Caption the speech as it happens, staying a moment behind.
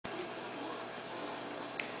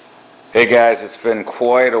Hey guys, it's been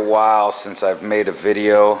quite a while since I've made a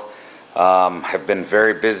video. I've been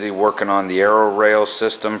very busy working on the AERORAILS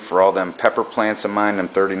system for all them pepper plants of mine, them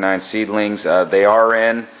 39 seedlings. They are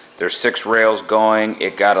in. There's 6 rails going.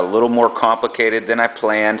 It got a little more complicated than I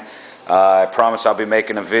planned. I promise I'll be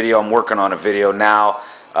making a video. I'm working on a video now.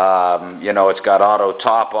 It's got auto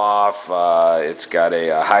top off. It's got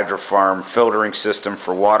a hydrofarm filtering system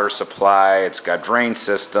for water supply. It's got drain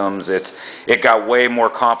systems. It got way more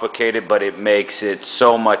complicated, but it makes it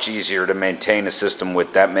so much easier to maintain a system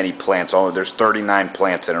with that many plants. Oh, there's 39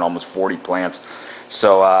 plants in it, almost 40 plants.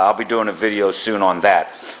 So I'll be doing a video soon on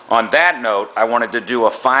that. On that note, I wanted to do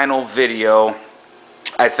a final video.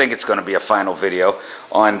 I think it's going to be a final video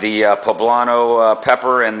on the poblano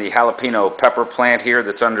pepper and the jalapeno pepper plant here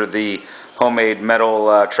that's under the homemade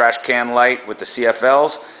metal trash can light with the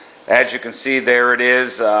CFLs. As you can see, there it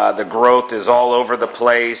is. The growth is all over the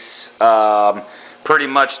place. Pretty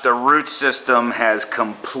much the root system has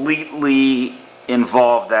completely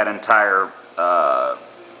involved that entire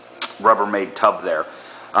Rubbermaid tub there.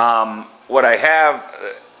 What I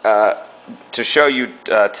have to show you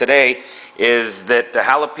today is that the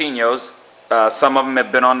jalapenos, some of them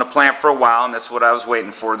have been on the plant for a while, and that's what I was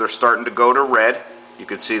waiting for. They're starting to go to red. You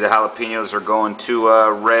can see the jalapenos are going to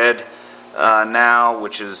red now,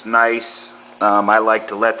 which is nice. I like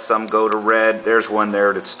to let some go to red. There's one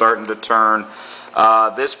there that's starting to turn.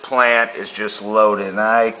 This plant is just loaded, and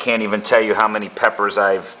I can't even tell you how many peppers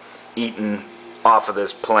I've eaten off of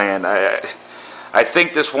this plant. I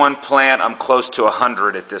think this one plant, I'm close to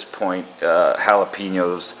 100 at this point,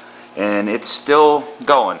 jalapenos. And it's still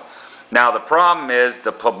going. Now the problem is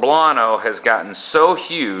the poblano has gotten so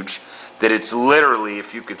huge that it's literally,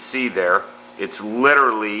 if you could see there, it's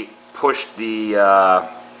literally pushed the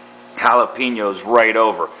jalapenos right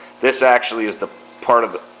over. This actually is the part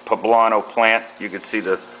of the poblano plant. You can see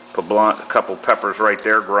the poblano, a couple peppers right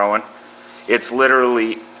there growing. It's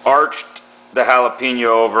literally arched the jalapeno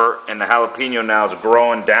over, and the jalapeno now is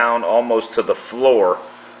growing down almost to the floor,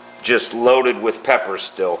 just loaded with peppers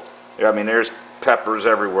still. I mean, there's peppers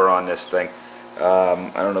everywhere on this thing.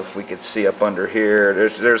 I don't know if we could see up under here.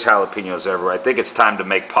 There's jalapenos everywhere. I think it's time to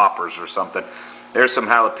make poppers or something. There's some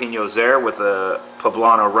jalapenos there with a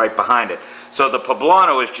poblano right behind it. So the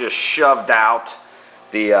poblano has just shoved out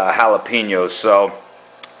the jalapenos. So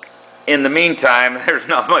in the meantime, there's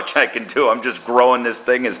not much I can do. I'm just growing this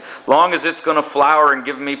thing. As long as it's going to flower and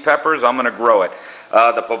give me peppers, I'm going to grow it.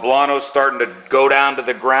 The poblano's starting to go down to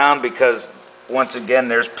the ground because once again,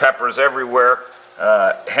 there's peppers everywhere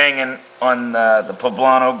hanging on the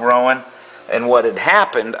poblano growing. And what had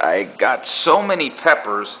happened, I got so many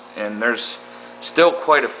peppers, and there's still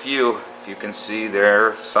quite a few. If you can see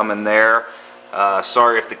there, some in there.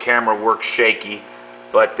 Sorry if the camera works shaky,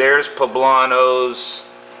 but there's poblanos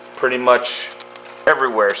pretty much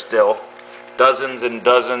everywhere still. Dozens and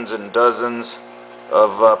dozens and dozens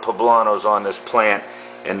of poblanos on this plant.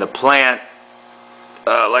 And the plant,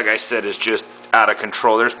 like I said, is just out of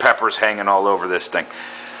control. There's peppers hanging all over this thing.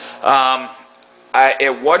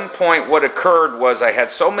 At one point, what occurred was I had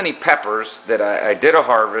so many peppers that I did a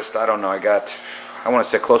harvest. I don't know, I want to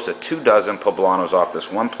say close to 2 dozen poblanos off this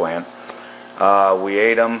one plant. We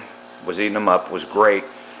ate them, was eating them up, was great.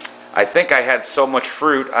 I think I had so much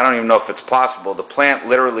fruit, I don't even know if it's possible. The plant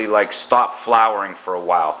literally like stopped flowering for a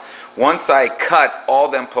while. Once I cut all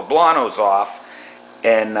them poblanos off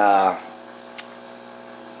and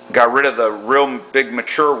got rid of the real big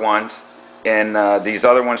mature ones, and these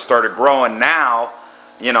other ones started growing. Now,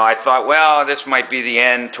 I thought, well, this might be the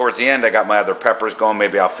end. Towards the end, I got my other peppers going.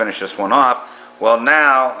 Maybe I'll finish this one off. Well,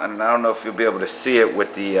 now, and I don't know if you'll be able to see it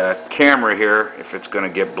with the camera here, if it's going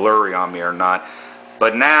to get blurry on me or not.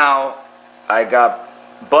 But now, I got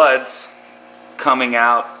buds coming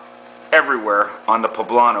out everywhere on the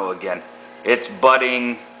poblano again. It's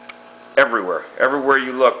budding everywhere. Everywhere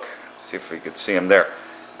you look. Let's see if we could see them there.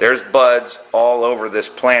 There's buds all over this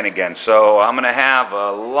plant again. So I'm going to have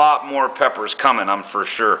a lot more peppers coming, I'm for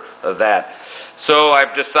sure of that. So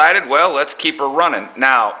I've decided, well, let's keep her running.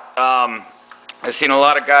 Now, I've seen a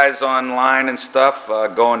lot of guys online and stuff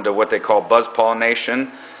going to what they call buzz pollination.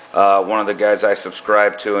 One of the guys I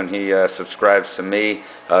subscribe to, and he subscribes to me,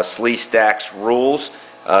 Slee Stacks Rules,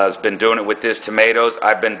 has been doing it with his tomatoes.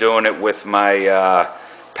 I've been doing it with my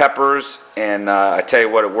peppers, and I tell you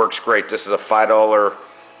what, it works great. This is a $5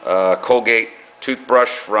 Colgate toothbrush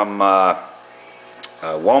from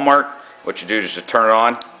Walmart. What you do is just turn it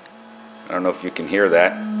on. I don't know if you can hear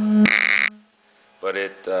that, but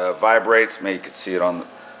it vibrates. Maybe you can see it on the...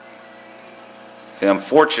 See,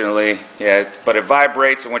 unfortunately, yeah, but it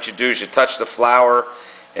vibrates, and what you do is you touch the flower,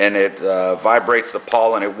 and it vibrates the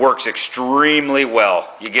pollen. It works extremely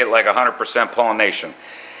well. You get like 100% pollination.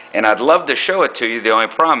 And I'd love to show it to you. The only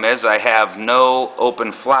problem is I have no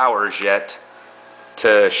open flowers yet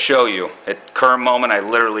to show you. At the current moment, I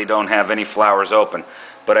literally don't have any flowers open.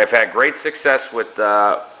 But I've had great success with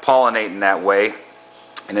pollinating that way,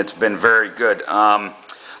 and it's been very good.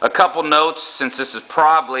 A couple notes, since this is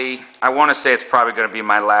probably, I want to say it's probably going to be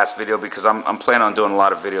my last video, because I'm planning on doing a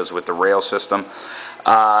lot of videos with the rail system.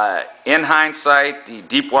 In hindsight, the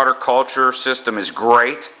deep water culture system is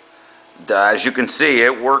great. As you can see,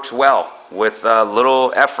 it works well with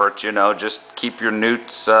little effort. You know, just keep your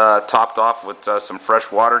newts topped off with some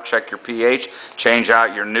fresh water, check your pH, change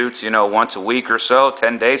out your newts, you know, once a week or so,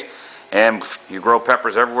 10 days, and you grow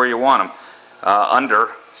peppers everywhere you want them, under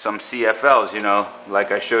some CFLs, you know,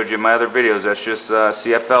 like I showed you in my other videos. That's just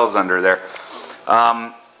CFLs under there.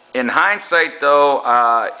 In hindsight,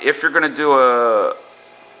 though, if you're going to do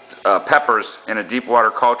peppers in a deep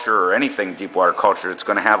water culture, or anything deep water culture, it's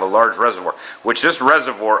going to have a large reservoir, which this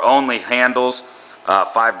reservoir only handles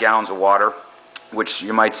 5 gallons of water, which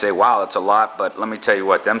you might say, wow, that's a lot, but let me tell you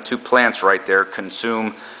what, them 2 plants right there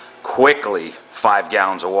consume quickly 5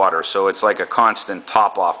 gallons of water, so it's like a constant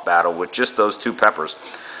top-off battle with just those 2 peppers.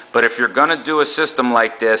 But if you're going to do a system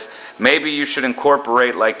like this, maybe you should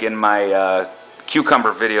incorporate, like in my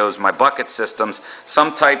cucumber videos, my bucket systems,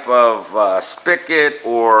 some type of spigot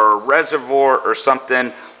or reservoir or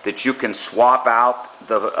something that you can swap out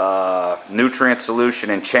the nutrient solution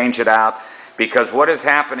and change it out. Because what is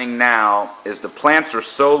happening now is the plants are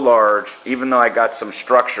so large, even though I got some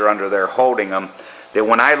structure under there holding them, that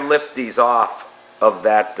when I lift these off of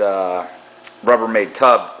that Rubbermaid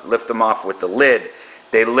tub, lift them off with the lid,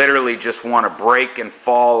 they literally just want to break and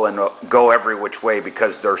fall and go every which way,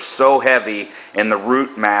 because they're so heavy and the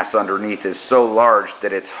root mass underneath is so large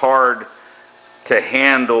that it's hard to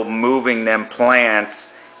handle moving them plants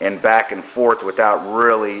and back and forth without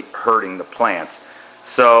really hurting the plants.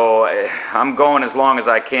 So I'm going as long as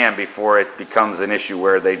I can before it becomes an issue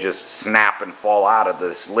where they just snap and fall out of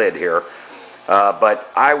this lid here.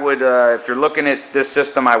 But I would, if you're looking at this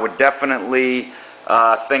system, I would definitely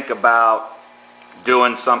think about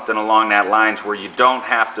doing something along that lines where you don't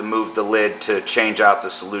have to move the lid to change out the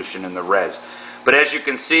solution in the res. But as you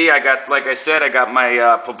can see, I got, like I said, I got my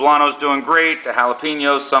poblanos doing great, the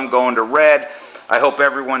jalapenos, some going to red. I hope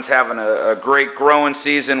everyone's having a great growing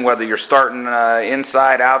season, whether you're starting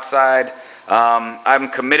inside, outside. I'm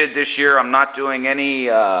committed this year. I'm not doing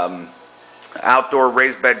any outdoor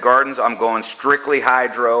raised bed gardens. I'm going strictly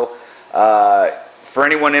hydro. For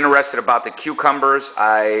anyone interested about the cucumbers,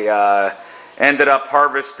 I ended up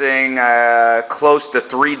harvesting close to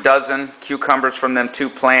 3 dozen cucumbers from them 2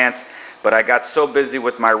 plants, but I got so busy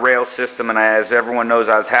with my rail system, and as everyone knows,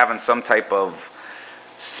 I was having some type of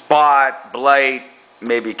spot, blight,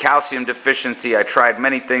 maybe calcium deficiency. I tried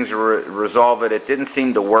many things to resolve it. It didn't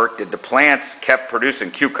seem to work. The plants kept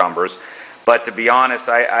producing cucumbers, but to be honest,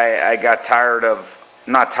 I got tired of,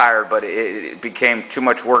 not tired, but it became too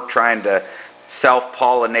much work trying to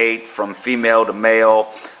self-pollinate from female to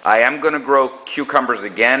male. I am going to grow cucumbers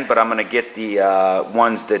again, but I'm going to get the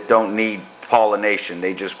ones that don't need pollination.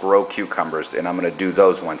 They just grow cucumbers, and I'm going to do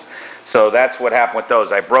those ones. So that's what happened with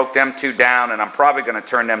those. I broke them 2 down, and I'm probably going to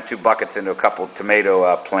turn them 2 buckets into a couple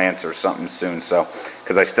tomato plants or something soon, so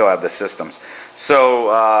because I still have the systems.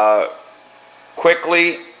 So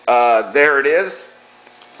quickly, there it is.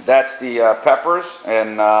 That's the peppers,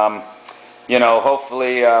 and you know,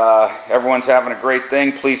 hopefully everyone's having a great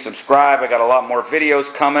thing. Please subscribe. I got a lot more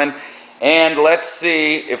videos coming. And let's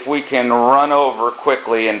see if we can run over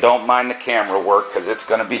quickly, and don't mind the camera work because it's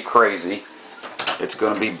going to be crazy. It's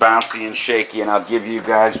going to be bouncy and shaky, and I'll give you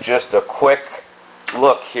guys just a quick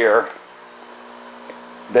look here.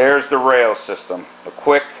 There's the rail system. A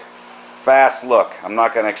quick, fast look. I'm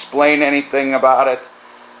not going to explain anything about it.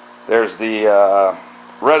 There's the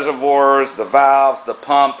reservoirs, the valves, the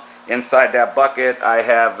pump. Inside that bucket, I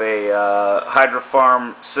have a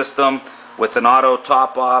hydrofarm system with an auto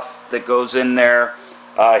top-off that goes in there.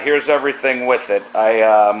 Here's everything with it. I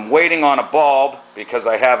am waiting on a bulb because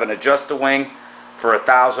I have an adjust-a-wing for a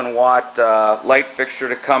 1,000-watt light fixture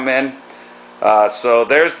to come in. So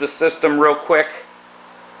there's the system real quick.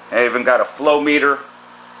 I even got a flow meter.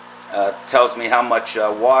 Tells me how much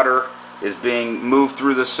water is being moved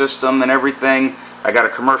through the system and everything. I got a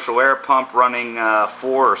commercial air pump running 4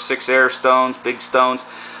 or 6 air stones, big stones.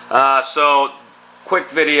 So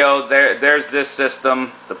quick video, there's this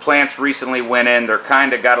system. The plants recently went in. They're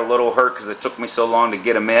kind of got a little hurt because it took me so long to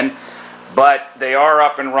get them in. But they are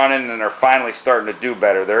up and running and they're finally starting to do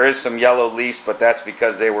better. There is some yellow leaves, but that's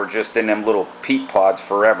because they were just in them little peat pods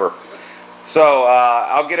forever. So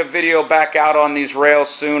I'll get a video back out on these rails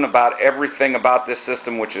soon about everything about this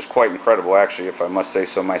system, which is quite incredible actually, if I must say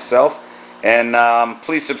so myself. And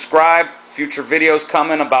please subscribe. Future videos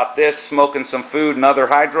coming about this, smoking some food and other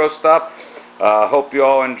hydro stuff. Hope you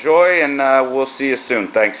all enjoy, and we'll see you soon.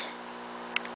 Thanks.